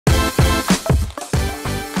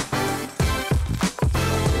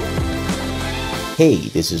Hey,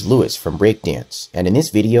 this is Lewis from Breakdance, and in this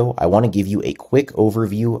video, I want to give you a quick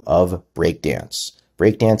overview of Breakdance.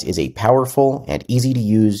 Breakdance is a powerful and easy to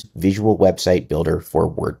use visual website builder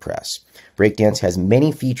for WordPress. Breakdance has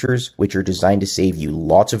many features which are designed to save you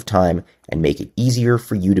lots of time and make it easier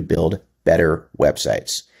for you to build better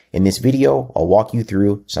websites. In this video, I'll walk you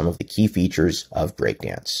through some of the key features of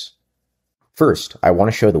Breakdance. First, I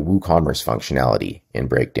want to show the WooCommerce functionality in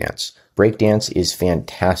Breakdance. Breakdance is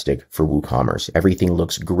fantastic for WooCommerce. Everything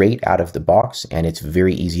looks great out of the box and it's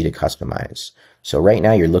very easy to customize. So right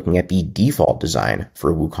now you're looking at the default design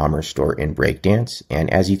for a WooCommerce store in Breakdance,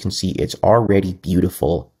 and as you can see, it's already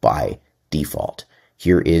beautiful by default.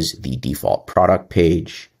 Here is the default product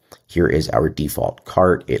page. Here is our default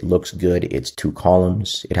cart. It looks good. It's 2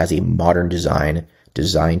 columns. It has a modern design,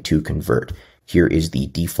 designed to convert. Here is the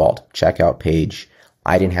default checkout page.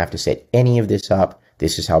 I didn't have to set any of this up.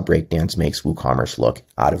 This is how Breakdance makes WooCommerce look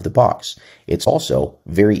out of the box. It's also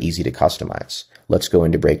very easy to customize. Let's go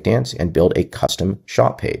into Breakdance and build a custom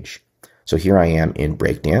shop page. So here I am in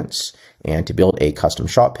Breakdance, and to build a custom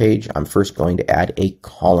shop page, I'm first going to add a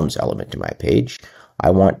columns element to my page.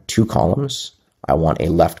 I want 2 columns. I want a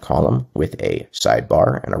left column with a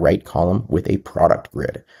sidebar and a right column with a product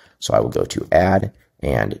grid. So I will go to Add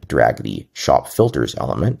and drag the shop filters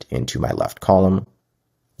element into my left column.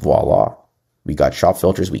 Voila. We got shop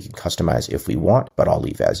filters we can customize if we want, but I'll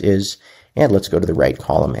leave as is. And let's go to the right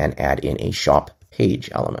column and add in a shop page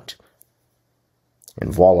element.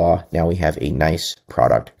 And voila, now we have a nice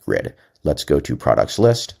product grid. Let's go to products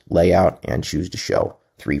list, layout, and choose to show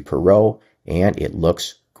 3 per row, and it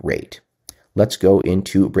looks great. Let's go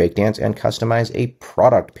into Breakdance and customize a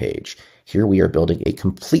product page. Here we are building a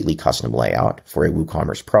completely custom layout for a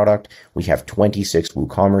WooCommerce product. We have 26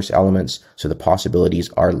 WooCommerce elements, so the possibilities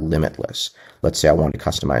are limitless. Let's say I want to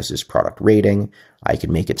customize this product rating. I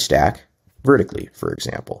could make it stack vertically, for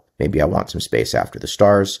example. Maybe I want some space after the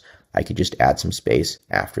stars. I could just add some space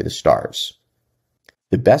after the stars.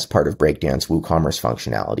 The best part of Breakdance WooCommerce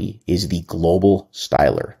functionality is the global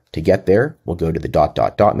styler. To get there, we'll go to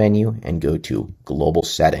the ... menu and go to Global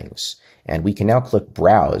Settings. And we can now click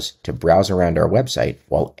Browse to browse around our website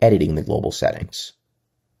while editing the global settings.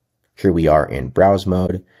 Here we are in browse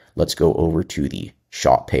mode. Let's go over to the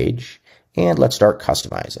shop page and let's start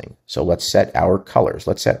customizing. So let's set our colors.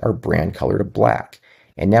 Let's set our brand color to black.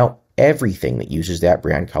 And now everything that uses that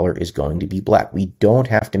brand color is going to be black. We don't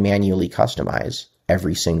have to manually customize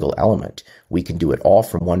every single element. We can do it all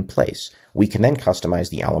from one place. We can then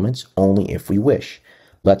customize the elements only if we wish.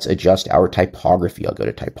 Let's adjust our typography. I'll go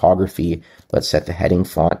to typography. Let's set the heading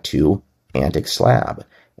font to Antic Slab.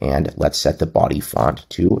 And let's set the body font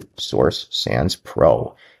to Source Sans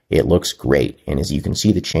Pro. It looks great. And as you can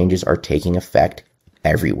see, the changes are taking effect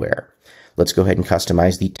everywhere. Let's go ahead and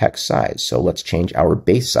customize the text size. So let's change our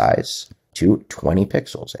base size to 20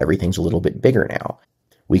 pixels. Everything's a little bit bigger now.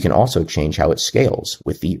 We can also change how it scales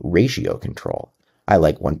with the ratio control. I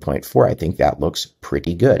like 1.4. I think that looks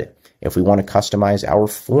pretty good. If we want to customize our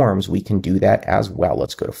forms, we can do that as well.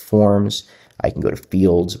 Let's go to Forms. I can go to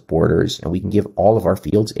Fields, Borders, and we can give all of our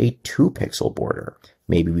fields a 2-pixel border.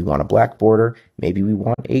 Maybe we want a black border. Maybe we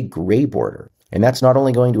want a gray border. And that's not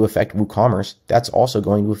only going to affect WooCommerce, that's also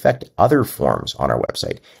going to affect other forms on our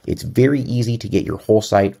website. It's very easy to get your whole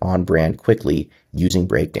site on brand quickly using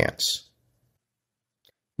Breakdance.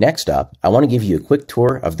 Next up, I want to give you a quick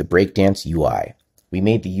tour of the Breakdance UI. We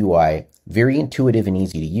made the UI very intuitive and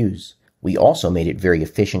easy to use. We also made it very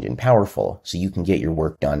efficient and powerful so you can get your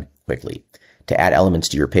work done quickly. To add elements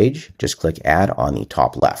to your page, just click Add on the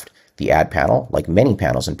top left. The Add panel, like many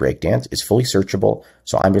panels in Breakdance, is fully searchable,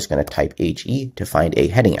 so I'm just going to type HE to find a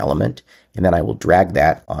heading element, and then I will drag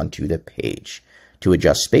that onto the page. To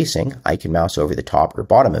adjust spacing, I can mouse over the top or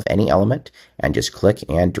bottom of any element and just click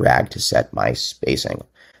and drag to set my spacing.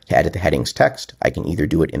 To edit the headings text, I can either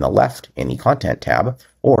do it in the left in the Content tab,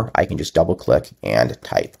 or I can just double click and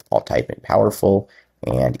type. I'll type in powerful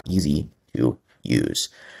and easy to use.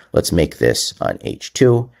 Let's make this an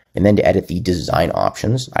H2. And then to edit the design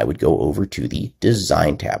options, I would go over to the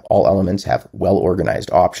Design tab. All elements have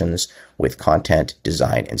well-organized options with Content,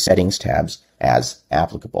 Design, and Settings tabs as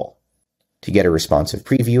applicable. To get a responsive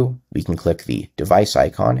preview, we can click the device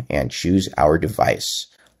icon and choose our device.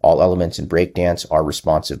 All elements in Breakdance are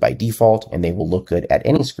responsive by default, and they will look good at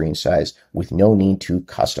any screen size with no need to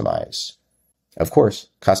customize. Of course,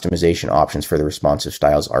 customization options for the responsive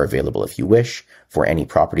styles are available if you wish. For any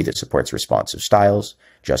property that supports responsive styles,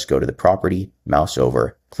 just go to the property, mouse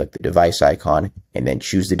over, click the device icon, and then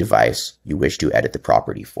choose the device you wish to edit the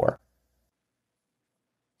property for.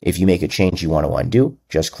 If you make a change you want to undo,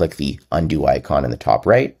 just click the undo icon in the top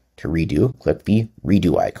right. To redo, click the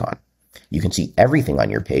redo icon. You can see everything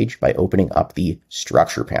on your page by opening up the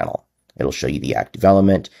structure panel. It'll show you the active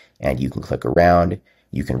element, and you can click around.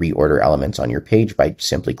 You can reorder elements on your page by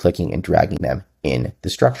simply clicking and dragging them in the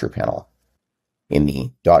structure panel. In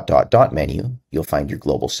the ... menu, you'll find your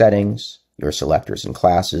global settings, your selectors and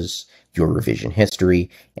classes, your revision history,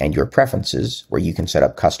 and your preferences, where you can set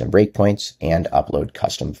up custom breakpoints and upload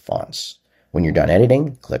custom fonts. When you're done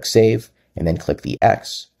editing, click Save, and then click the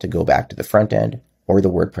X to go back to the front end or the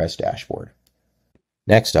WordPress dashboard.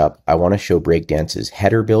 Next up, I want to show Breakdance's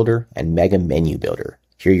Header Builder and Mega Menu Builder.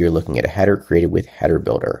 Here you're looking at a header created with Header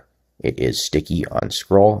Builder. It is sticky on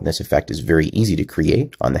scroll, and this effect is very easy to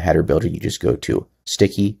create. On the Header Builder, you just go to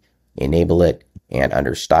Sticky, enable it, and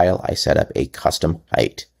under Style, I set up a custom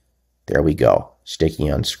height. There we go. Sticky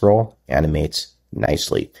on scroll animates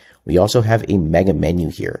nicely. We also have a mega menu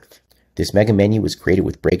here. This mega menu was created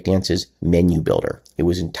with Breakdance's Menu Builder. It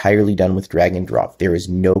was entirely done with drag and drop. There is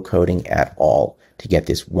no coding at all to get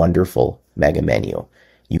this wonderful mega menu.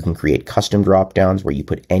 You can create custom drop-downs where you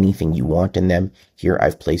put anything you want in them. Here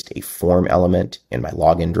I've placed a form element in my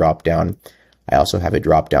login drop-down. I also have a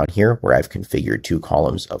drop-down here where I've configured 2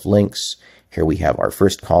 columns of links. Here we have our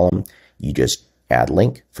first column. You just add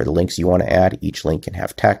link for the links you want to add. Each link can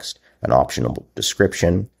have text, an optional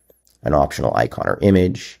description, an optional icon or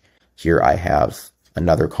image. Here I have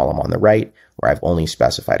another column on the right where I've only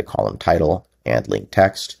specified a column title and link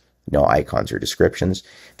text. No icons or descriptions.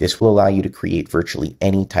 This will allow you to create virtually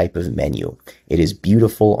any type of menu. It is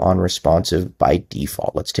beautiful on responsive by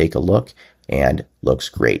default. Let's take a look, and looks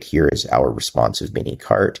great. Here is our responsive mini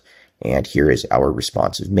cart, and here is our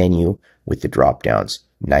responsive menu with the drop downs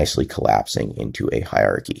nicely collapsing into a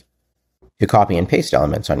hierarchy. To copy and paste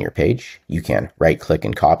elements on your page, you can right click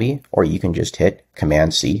and copy, or you can just hit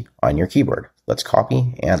Command C on your keyboard. Let's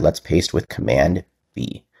copy and let's paste with Command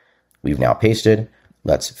V. We've now pasted.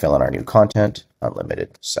 Let's fill in our new content,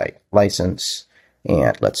 unlimited site license,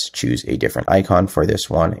 and let's choose a different icon for this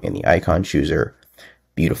one in the icon chooser.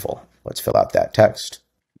 Beautiful. Let's fill out that text.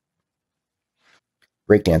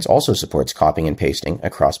 Breakdance also supports copying and pasting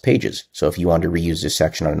across pages. So if you want to reuse this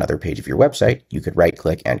section on another page of your website, you could right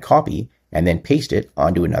click and copy and then paste it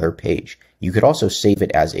onto another page. You could also save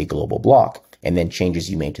it as a global block, and then changes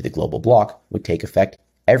you made to the global block would take effect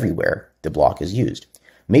everywhere the block is used.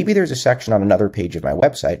 Maybe there's a section on another page of my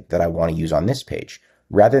website that I want to use on this page.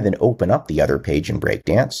 Rather than open up the other page in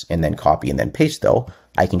Breakdance and then copy and then paste though,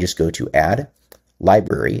 I can just go to Add,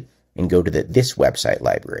 Library, and go to the This Website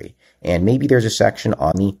library. And maybe there's a section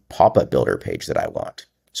on the Popup Builder page that I want.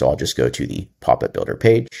 So I'll just go to the Popup Builder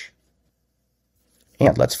page.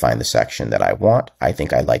 And let's find the section that I want. I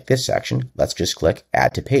think I like this section. Let's just click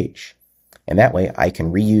Add to Page. And that way I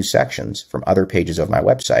can reuse sections from other pages of my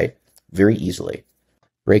website very easily.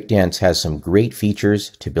 Breakdance has some great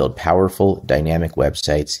features to build powerful dynamic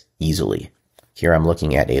websites easily. Here I'm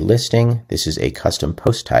looking at a listing. This is a custom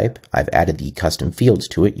post type. I've added the custom fields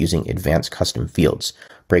to it using Advanced Custom Fields.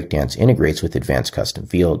 Breakdance integrates with Advanced Custom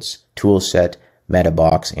Fields, Toolset,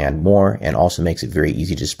 Metabox, and more, and also makes it very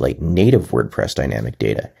easy to display native WordPress dynamic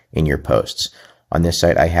data in your posts. On this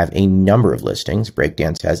site, I have a number of listings.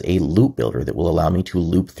 Breakdance has a loop builder that will allow me to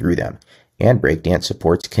loop through them. And Breakdance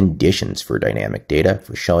supports conditions for dynamic data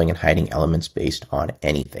for showing and hiding elements based on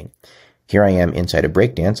anything. Here I am inside of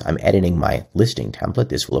Breakdance. I'm editing my listing template.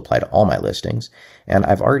 This will apply to all my listings. And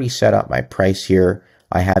I've already set up my price here.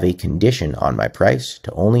 I have a condition on my price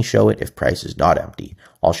to only show it if price is not empty.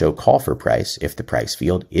 I'll show call for price if the price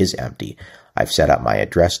field is empty. I've set up my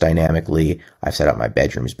address dynamically. I've set up my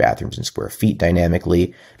bedrooms, bathrooms, and square feet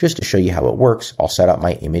dynamically. Just to show you how it works, I'll set up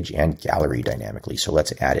my image and gallery dynamically. So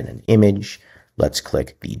let's add in an image. Let's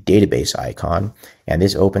click the database icon, and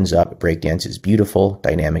this opens up Breakdance's beautiful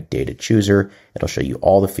dynamic data chooser. It'll show you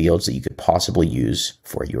all the fields that you could possibly use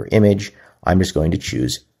for your image. I'm just going to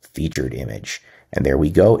choose featured image. And there we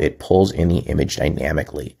go. It pulls in the image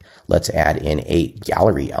dynamically. Let's add in a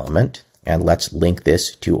gallery element. And let's link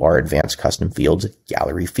this to our Advanced Custom Fields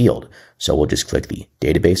gallery field. So we'll just click the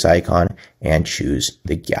database icon and choose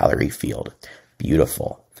the gallery field.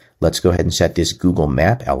 Beautiful. Let's go ahead and set this Google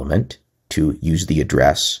Map element to use the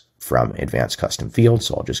address from Advanced Custom Fields.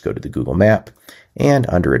 So I'll just go to the Google Map, and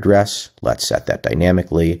under address, let's set that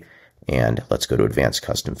dynamically. And let's go to Advanced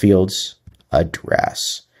Custom Fields,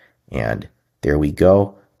 address. And there we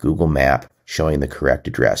go. Google Map showing the correct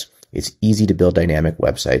address. It's easy to build dynamic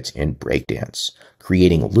websites in Breakdance.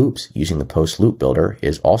 Creating loops using the Post Loop Builder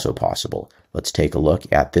is also possible. Let's take a look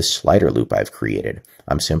at this slider loop I've created.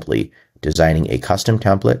 I'm simply designing a custom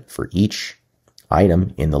template for each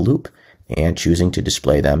item in the loop and choosing to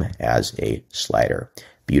display them as a slider.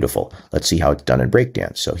 Beautiful. Let's see how it's done in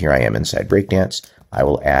Breakdance. So here I am inside Breakdance. I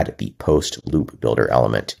will add the post loop builder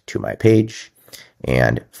element to my page.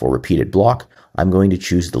 And for repeated block, I'm going to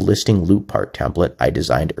choose the listing loop part template I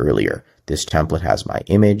designed earlier. This template has my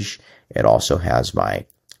image. It also has my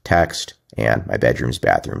text and my bedrooms,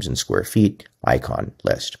 bathrooms, and square feet icon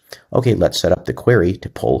list. Okay, let's set up the query to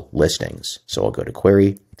pull listings. So I'll go to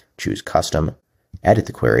query, choose custom, edit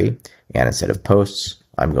the query, and instead of posts,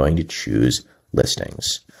 I'm going to choose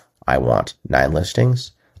listings. I want 9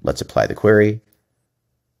 listings. Let's apply the query.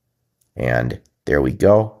 And there we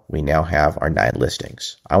go. We now have our 9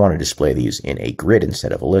 listings. I want to display these in a grid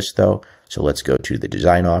instead of a list though. So let's go to the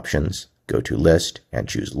design options, go to list, and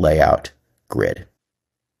choose layout grid.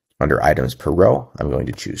 Under items per row, I'm going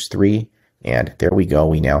to choose 3. And there we go.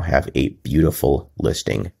 We now have a beautiful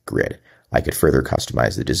listing grid. I could further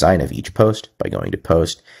customize the design of each post by going to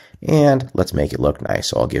post, and let's make it look nice.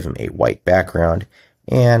 So I'll give them a white background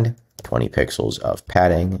and 20 pixels of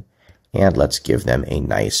padding, and let's give them a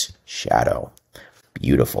nice shadow.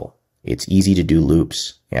 Beautiful. It's easy to do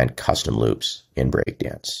loops and custom loops in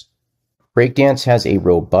Breakdance. Breakdance has a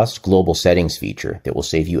robust global settings feature that will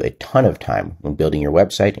save you a ton of time when building your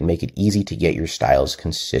website and make it easy to get your styles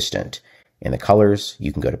consistent. In the colors,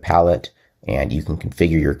 you can go to palette and you can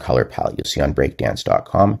configure your color palette. You'll see on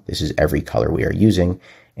breakdance.com, this is every color we are using.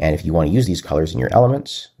 And if you want to use these colors in your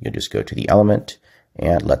elements, you'll just go to the element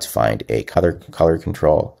and let's find a color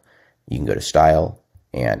control. You can go to style,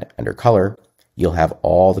 and under color, you'll have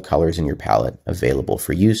all the colors in your palette available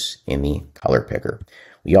for use in the color picker.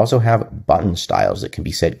 We also have button styles that can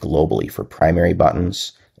be set globally for primary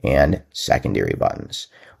buttons and secondary buttons.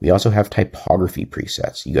 We also have typography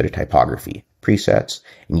presets. You go to typography presets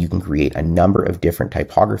and you can create a number of different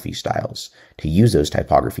typography styles. To use those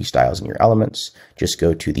typography styles in your elements, just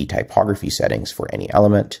go to the typography settings for any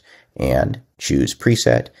element and choose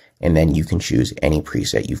preset, and then you can choose any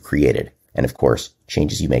preset you've created. And of course,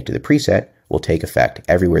 changes you make to the preset will take effect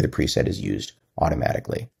everywhere the preset is used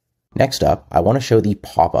automatically. Next up, I want to show the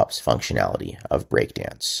pop-ups functionality of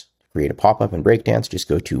Breakdance. To create a pop-up in Breakdance, just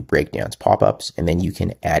go to Breakdance pop-ups, and then you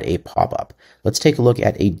can add a pop-up. Let's take a look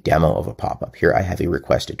at a demo of a pop-up. Here I have a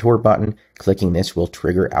request a tour button. Clicking this will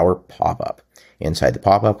trigger our pop-up. Inside the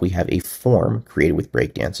pop-up, we have a form created with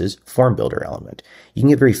Breakdance's form builder element. You can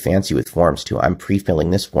get very fancy with forms too. I'm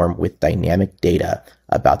pre-filling this form with dynamic data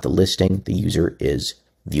about the listing the user is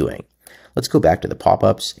viewing. Let's go back to the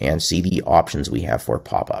pop-ups and see the options we have for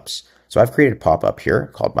pop-ups. So I've created a pop-up here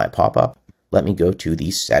called My Pop-Up. Let me go to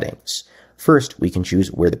the settings. First, we can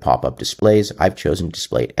choose where the pop-up displays. I've chosen to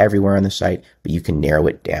display it everywhere on the site, but you can narrow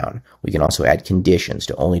it down. We can also add conditions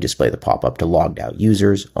to only display the pop-up to logged out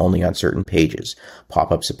users, only on certain pages.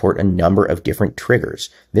 Pop-ups support a number of different triggers.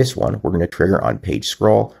 This one, we're going to trigger on page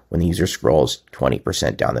scroll when the user scrolls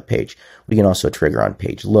 20% down the page. We can also trigger on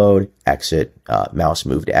page load, exit, mouse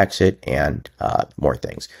move to exit, and more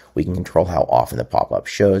things. We can control how often the pop-up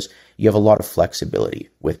shows. You have a lot of flexibility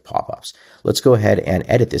with pop-ups. Let's go ahead and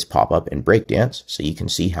edit this pop-up in Breakdance so you can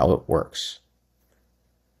see how it works.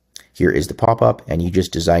 Here is the pop-up, and you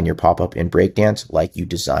just design your pop-up in Breakdance like you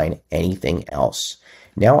design anything else.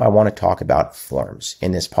 Now I want to talk about forms.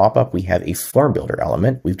 In this pop-up, we have a form builder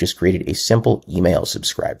element. We've just created a simple email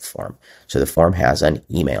subscribe form. So the form has an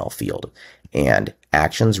email field, and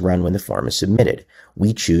actions run when the form is submitted.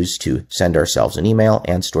 We choose to send ourselves an email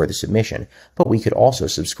and store the submission, but we could also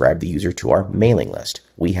subscribe the user to our mailing list.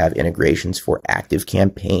 We have integrations for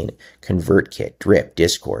ActiveCampaign, ConvertKit, Drip,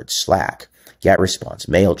 Discord, Slack, GetResponse,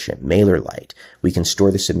 MailChimp, MailerLite. We can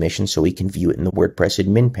store the submission so we can view it in the WordPress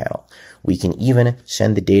admin panel. We can even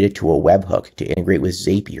send the data to a webhook to integrate with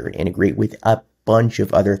Zapier, integrate with a bunch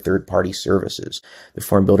of other third-party services. The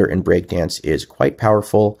form builder in Breakdance is quite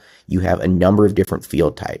powerful. You have a number of different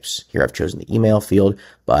field types. Here I've chosen the email field,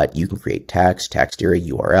 but you can create text area,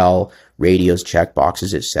 URL, radios,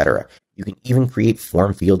 checkboxes, etc. You can even create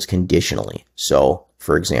form fields conditionally. So,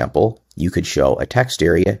 for example, you could show a text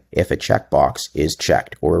area if a checkbox is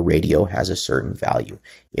checked or a radio has a certain value.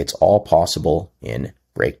 It's all possible in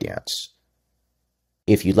Breakdance.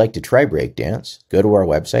 If you'd like to try Breakdance, go to our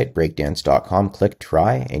website, breakdance.com, click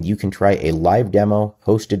try, and you can try a live demo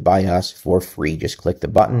hosted by us for free. Just click the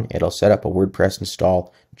button. It'll set up a WordPress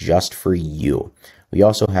install just for you. We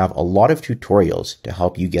also have a lot of tutorials to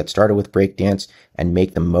help you get started with Breakdance and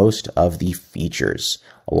make the most of the features.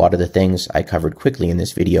 A lot of the things I covered quickly in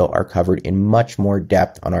this video are covered in much more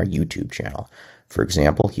depth on our YouTube channel. For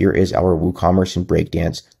example, here is our WooCommerce and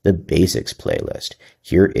Breakdance, the basics playlist.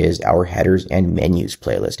 Here is our headers and menus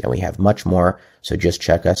playlist, and we have much more, so just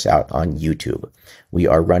check us out on YouTube. We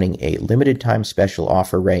are running a limited time special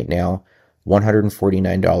offer right now.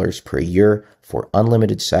 $149 per year for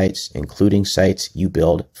unlimited sites, including sites you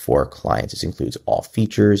build for clients. This includes all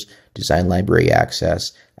features, design library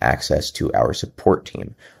access, access to our support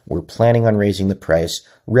team. We're planning on raising the price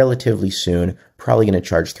relatively soon, probably going to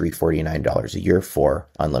charge $349 a year for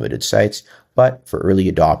unlimited sites, but for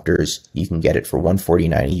early adopters, you can get it for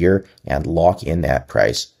 $149 a year and lock in that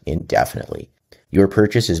price indefinitely. Your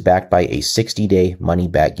purchase is backed by a 60-day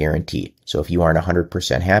money-back guarantee. So if you aren't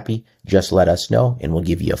 100% happy, just let us know and we'll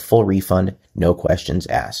give you a full refund, no questions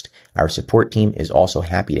asked. Our support team is also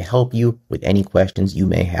happy to help you with any questions you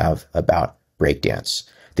may have about Breakdance.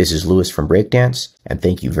 This is Lewis from Breakdance, and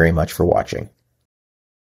thank you very much for watching.